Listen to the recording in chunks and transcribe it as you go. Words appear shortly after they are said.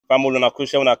Pamuluna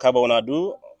Kusha una Kaba una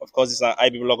do. Of course, it's an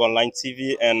IB blog online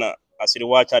TV, and as you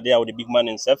watch out there with the big man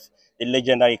himself, the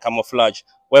legendary Camouflage.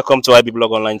 Welcome to IB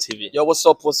blog online TV. Yo, what's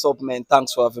up, man?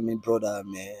 Thanks for having me, brother,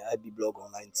 man. IB blog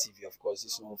online TV, of course.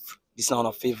 This is one of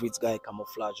our favorite guy,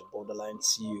 Camouflage, borderline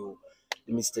CEO,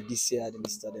 the Mr. This year, the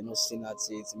Mr. The No Sin at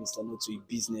it, the Mr. No to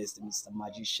Business, the Mr.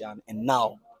 Magician, and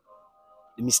now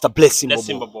the Mr. Blessing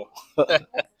Bobo.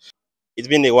 It's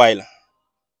been a while.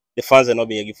 The fans are not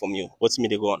being hearing from you. What's me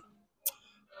they go on?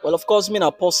 Well, of course, me and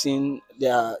a person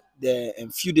there a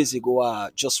few days ago I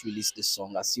just released the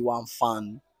song. I see one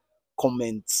fan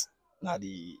comment na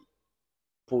the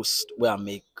post where I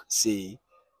make say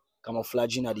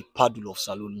Camouflaging at the paddle of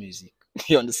saloon music.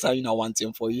 You understand? You know one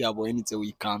thing for you, but anything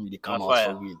we come, they come out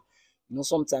for real. You know,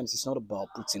 sometimes it's not about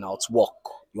putting out work.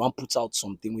 You want to put out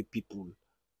something where people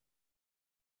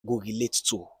go relate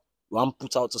to. You want to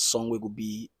put out a song where it will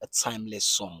be a timeless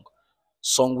song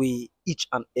where each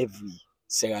and every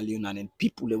Sierra Leone and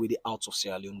people that way out of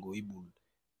Sierra Leone go able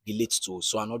relate to.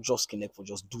 So I'm not just connect for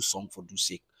just do song for do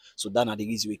sake. So that's the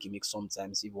reason we can make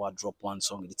sometimes if I drop one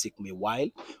song, it take me a while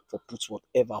for put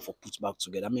whatever for put back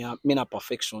together. I mean a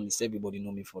perfectionist, everybody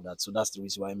know me for that. So that's the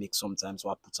reason why I make sometimes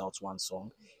when I put out one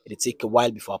song, it take a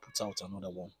while before I put out another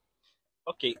one.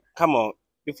 Okay, come on.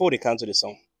 Before they come to the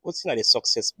song, what's the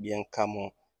success behind come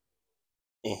on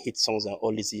in hit songs and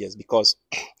all these years? Because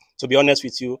to be honest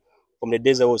with you, from the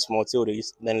days I was small till the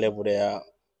then level there,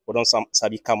 we don't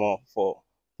sabi come on for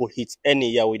hit any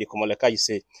year where they come out. Like you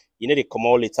say, you know they come out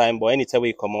all the time, but anytime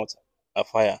you come out a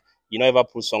fire, you know ever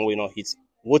put song where you not hit.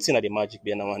 What's in the magic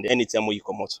behind now and anytime when you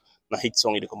come out, na hit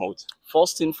song you come out.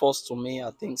 First thing first to me,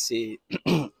 I think say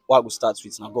what I will start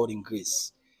with now God in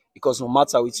grace. Because no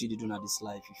matter what you do in this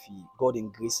life, if you God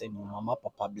in grace and your mama,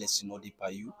 papa bless you, not by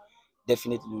you,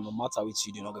 definitely no matter what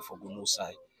you do, not get for go no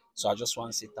side. So I just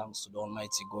want to say thanks to the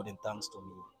Almighty God and thanks to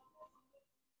me.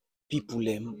 People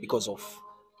them because of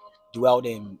the way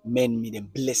them men me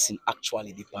them blessing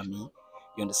actually they for me.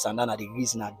 You understand? That the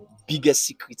reason the biggest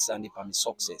secrets and they for me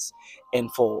success.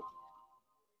 And for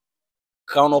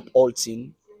crown up all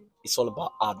thing, it's all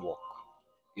about hard work.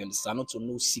 You understand? Not to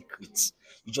know secrets.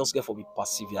 You just get for be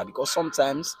persevere because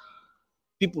sometimes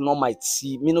people not might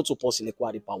see me not to post in the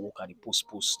quality per work at the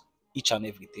post each and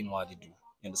everything what they do.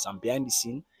 You understand? Behind the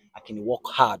scene, I can work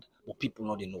hard, but people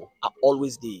not they know. I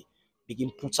always they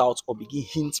begin put out or begin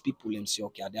hint people and say,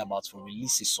 okay, they're about to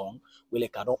release a song where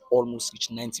like I don't almost reach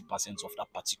 90% of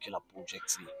that particular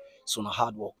project. So now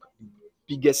hard work.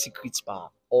 Biggest secrets for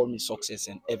all my success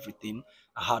and everything,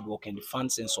 hard work and the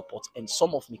fans and support and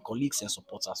some of my colleagues and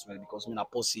support as well because me a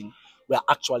person where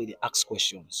actually they ask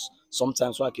questions.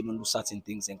 Sometimes why I can do certain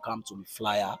things and come to me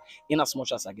flyer. In as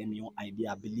much as I get my own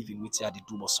idea, I believe in what I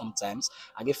do, but sometimes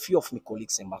I get few of my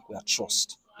colleagues and back where I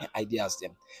trust and ideas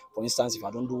them. For instance, if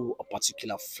I don't do a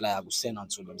particular flyer, I will send and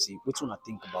to them say, what do I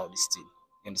think about this thing?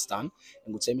 You understand?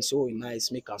 And go tell me, say, oh,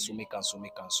 nice, make and so.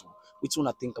 What do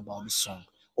I think about this song?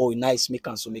 Oh, nice, make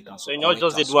and so. So you not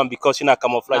just did one because you know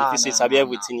Camouflage. This is sabi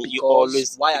everything. You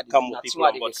always why are come with people.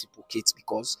 Why they reciprocate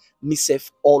because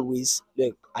myself always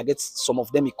like I get some of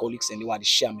them my colleagues and they want to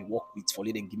share me work with for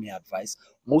them give me advice.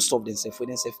 Most of them say for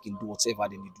themselves can do whatever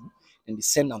they do, and they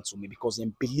send them to me because they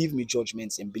believe me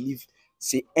judgments and believe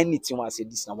say anything when I say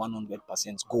this na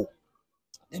 100% go.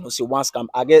 They know say once come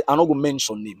I'm not gonna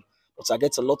mention name, but I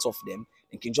get a lot of them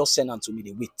and can just send them to me.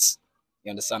 They wait. You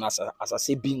understand? As I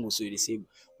say bingo, so they say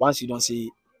once you don't say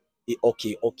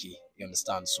okay, you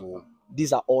understand? So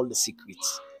these are all the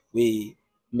secrets we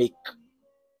make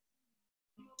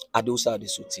Adosa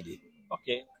Adesu today.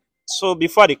 Okay. So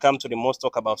before they come to the most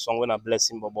talk about song when I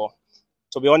bless him, Bobo.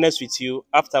 To be honest with you,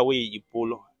 after you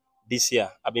pull this year,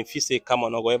 I've been feel say come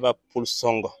on, no go ever pull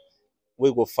song.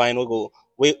 We go find,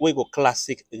 we go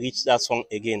classic, reach that song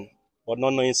again. But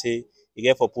not knowing say you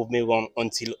get for prove me wrong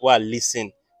until I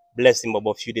listen, bless him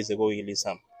about a few days ago you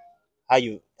listen. How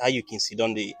you can sit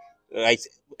on the right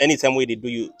anytime where they do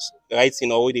you writing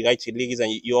or where they write your lyrics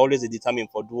and you always determine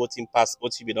for do what in past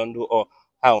what you be don't do or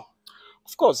how?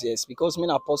 Of course, yes, because me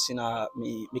na person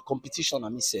me competition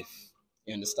and myself.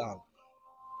 You understand?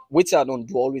 What I don't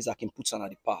do always I can put on at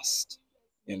the past.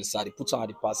 You understand? They put on at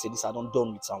the past, say this I don't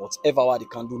done with and whatever what they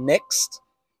can do next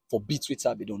for beat with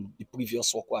I be done the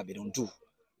previous work what I don't do.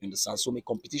 You understand? So me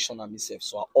competition and myself.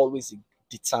 So I always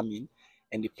determine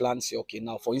and the plan say, okay,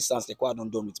 now for instance, the I don't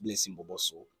done with Blessing Bobo.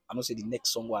 So I know say the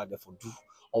next song what I get for do,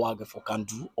 or what I get for can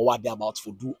do, or what they about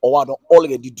for do, or what I don't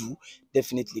already do,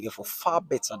 definitely get for far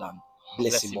better than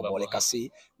Blessing Bobo. Like I say,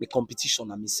 the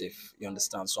competition and myself, you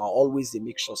understand? So I always they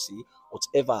make sure say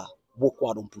whatever work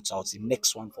what I don't put out, the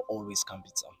next one for always can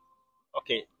beat them.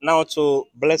 Okay, now to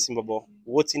Blessing Bobo,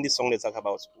 what's in the song they talk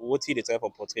about? What is the type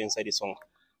of portray inside the song?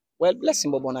 Well,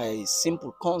 Blessing Bobo na a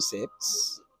simple concept,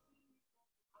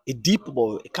 a deep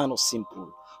but a kind of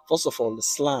simple. First of all, the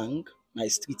slang, na a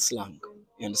street slang.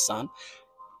 You understand?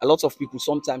 A lot of people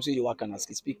sometimes when you work and ask,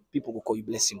 people will call you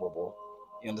Blessing Bobo.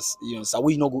 You understand?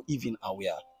 We not go even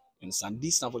aware. You understand?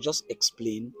 This now for just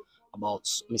explain about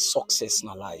my success in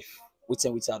my life. Which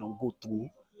I don't go through.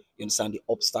 You understand the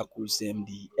obstacles,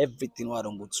 the everything I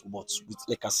don't go through, but with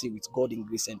like I say, with God in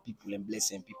grace and people and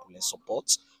blessing people and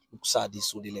support, look so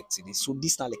this so they like this. So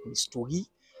this now like my story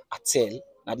I tell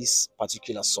now this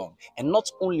particular song. And not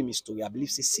only my story, I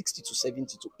believe say 60 to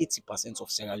 70 to 80%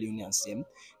 of Sierra Leoneans them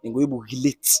they go able to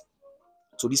relate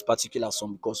to this particular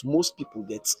song because most people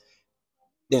get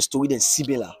their story then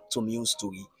similar to my own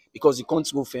story. Because you can't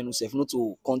go fair yourself, not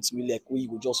to continue like where you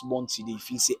go just born today, you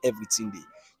feel say everything day.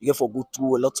 You get for go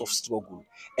through a lot of struggle.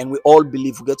 And we all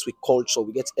believe, we get with culture,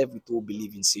 we get everything we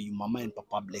believe in, say you mama and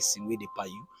papa blessing where they pay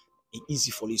you. It's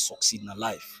easy for you to succeed in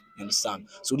life. You understand?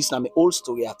 So this is my old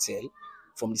story I tell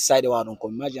from the side where I don't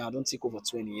come. Imagine I don't take over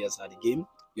 20 years at the game.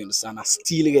 You understand? I'm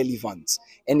still relevant.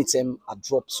 Anytime I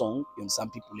drop song, you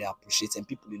understand, people they appreciate and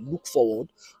people they look forward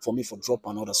for me for drop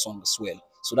another song as well.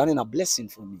 So that is a blessing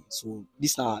for me. So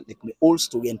this now like my old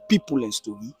story and people and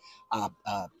story I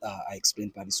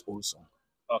explained by this old song.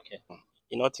 Okay.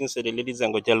 You know, things say the ladies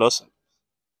and go jealous.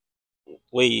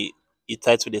 Where you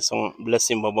title the song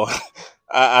Blessing Bobo.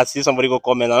 I see somebody go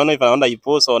comment. I don't know if I under you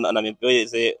post or and I mean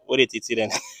say what did it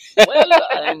then?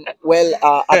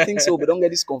 I think so. We don't get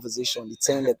this conversation. The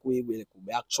time like we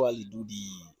actually do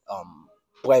the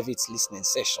private listening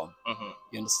session.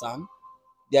 You understand?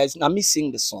 There is now me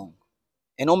sing the song.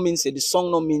 And not means the song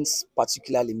not means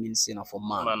particularly means for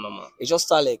man. No. It just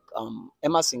start like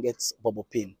Emerson gets Bobo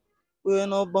Pain. We're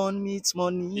not born meets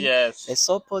money. Yes. It's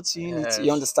opportunity. Yes.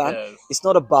 You understand? Yes. It's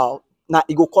not about now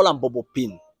you go call him Bobo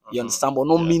Pain. You understand? But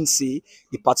no means say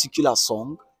the particular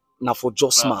song now for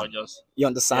just man. You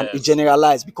understand? Yes. It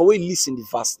generalized because when you listen the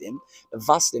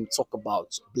verse them talk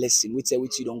about blessing. Which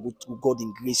you don't go through God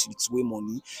in grace with way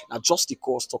money. Now just the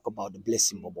chorus talk about the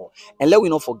blessing, Bobo. And let we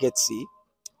not forget say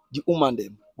the woman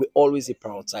them, we always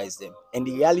prioritize them. And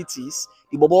the reality is,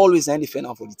 the Bobo always end the fan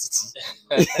for the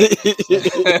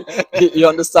titi. You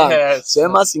understand? Yes. So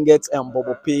Emerson gets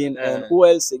Bobo Pain, and who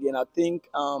else again? I think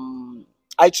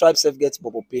I Tribe self gets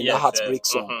Bobo Pain, that heartbreak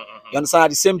song. You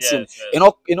understand? The same thing.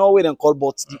 Yes. You know where they call,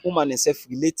 but the woman herself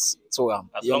relates to As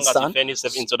you long understand? as you find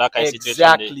yourself into that kind of situation.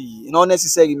 Exactly. You know,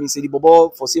 necessarily means say the Bobo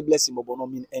for say blessing Bobo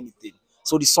don't mean anything.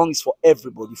 So the song is for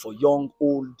everybody, for young,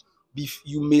 old. Be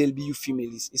you male, be you female,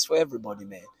 it's for everybody,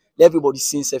 man. Let everybody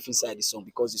sing self inside the song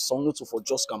because the song not for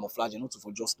just camouflage and not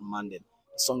for just the man. The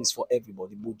song is for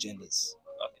everybody, both genders.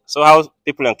 Okay. So how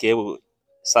people in Kiev will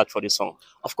search for the song?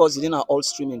 Of course, it's in our all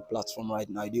streaming platform right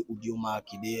now. They Audiomack,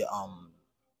 they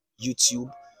YouTube,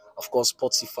 of course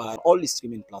Spotify, all the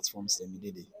streaming platforms. Them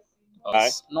they.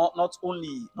 Right. Not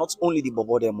only the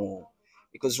Bobo demo,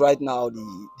 because right now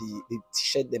the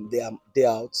t-shirt them they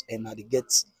out and they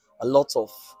get a lot of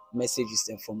messages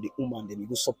them from the woman. Then you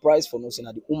go surprised for nothing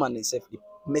that the woman themselves the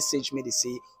message me they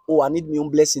say, oh I need my own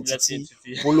blessing titi.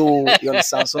 Follow, you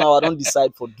understand? So now I don't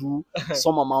decide for do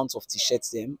some amount of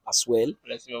t-shirts them as well.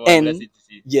 And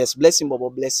yes, blessing Bobo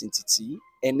blessing titi,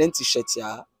 and then t-shirts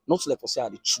yeah, not like for say I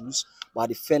they choose, but I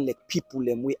defend like people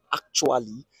them we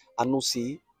actually I know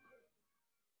say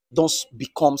don't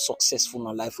become successful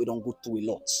in life. We don't go through a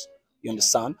lot. You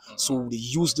understand? So they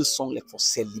use the song like for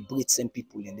celebrating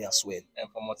people in there as well. And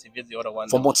for motivate the other one.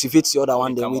 For motivate the other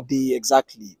one, then where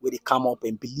they come up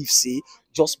and believe, say,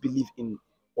 just believe in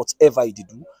whatever you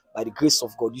do. By the grace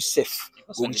of God, you self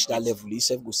go reach that level. You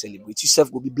self go celebrate. You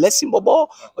self go be blessing Bobo,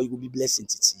 or you go be blessing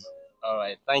Titi. All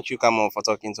right. Thank you, Kamon, for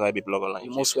talking to IB Blog Online.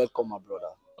 You're most welcome, my brother.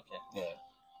 Okay. Yeah.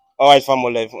 All right,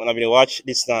 family. When I've been watch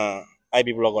this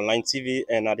IB Blog Online TV,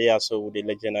 and I also with the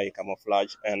Legendary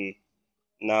Camouflage, and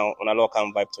now on a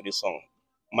local vibe to the song.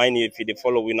 Mind you, if you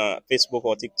follow me on Facebook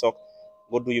or TikTok,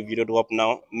 go do your video drop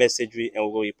now, message me, and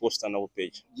we'll go post on our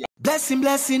page. Yeah. Blessing,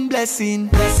 blessing, blessing,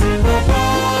 blessing.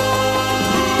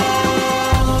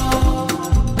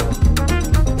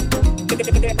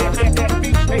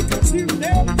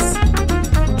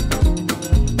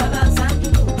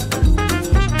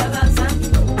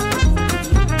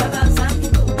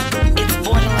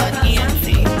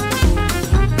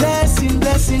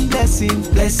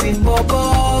 Blessing Bobo,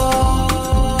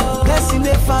 blessing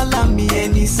the follow me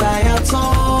any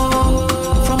sayaton.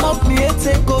 From up me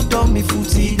take go down me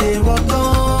footy they rock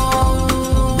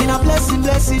on. Been a blessing,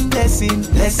 blessing, blessing,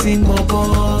 blessing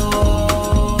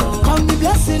Bobo. Come be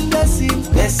blessing, blessing,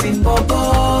 blessing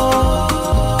Bobo.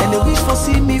 And the wish for for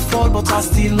see me fall, but I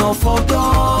still not for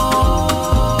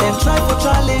door. Them try for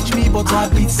challenge me, but I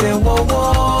beat say whoa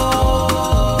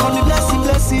whoa. Come the blessing,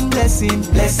 blessing, blessing,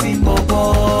 blessing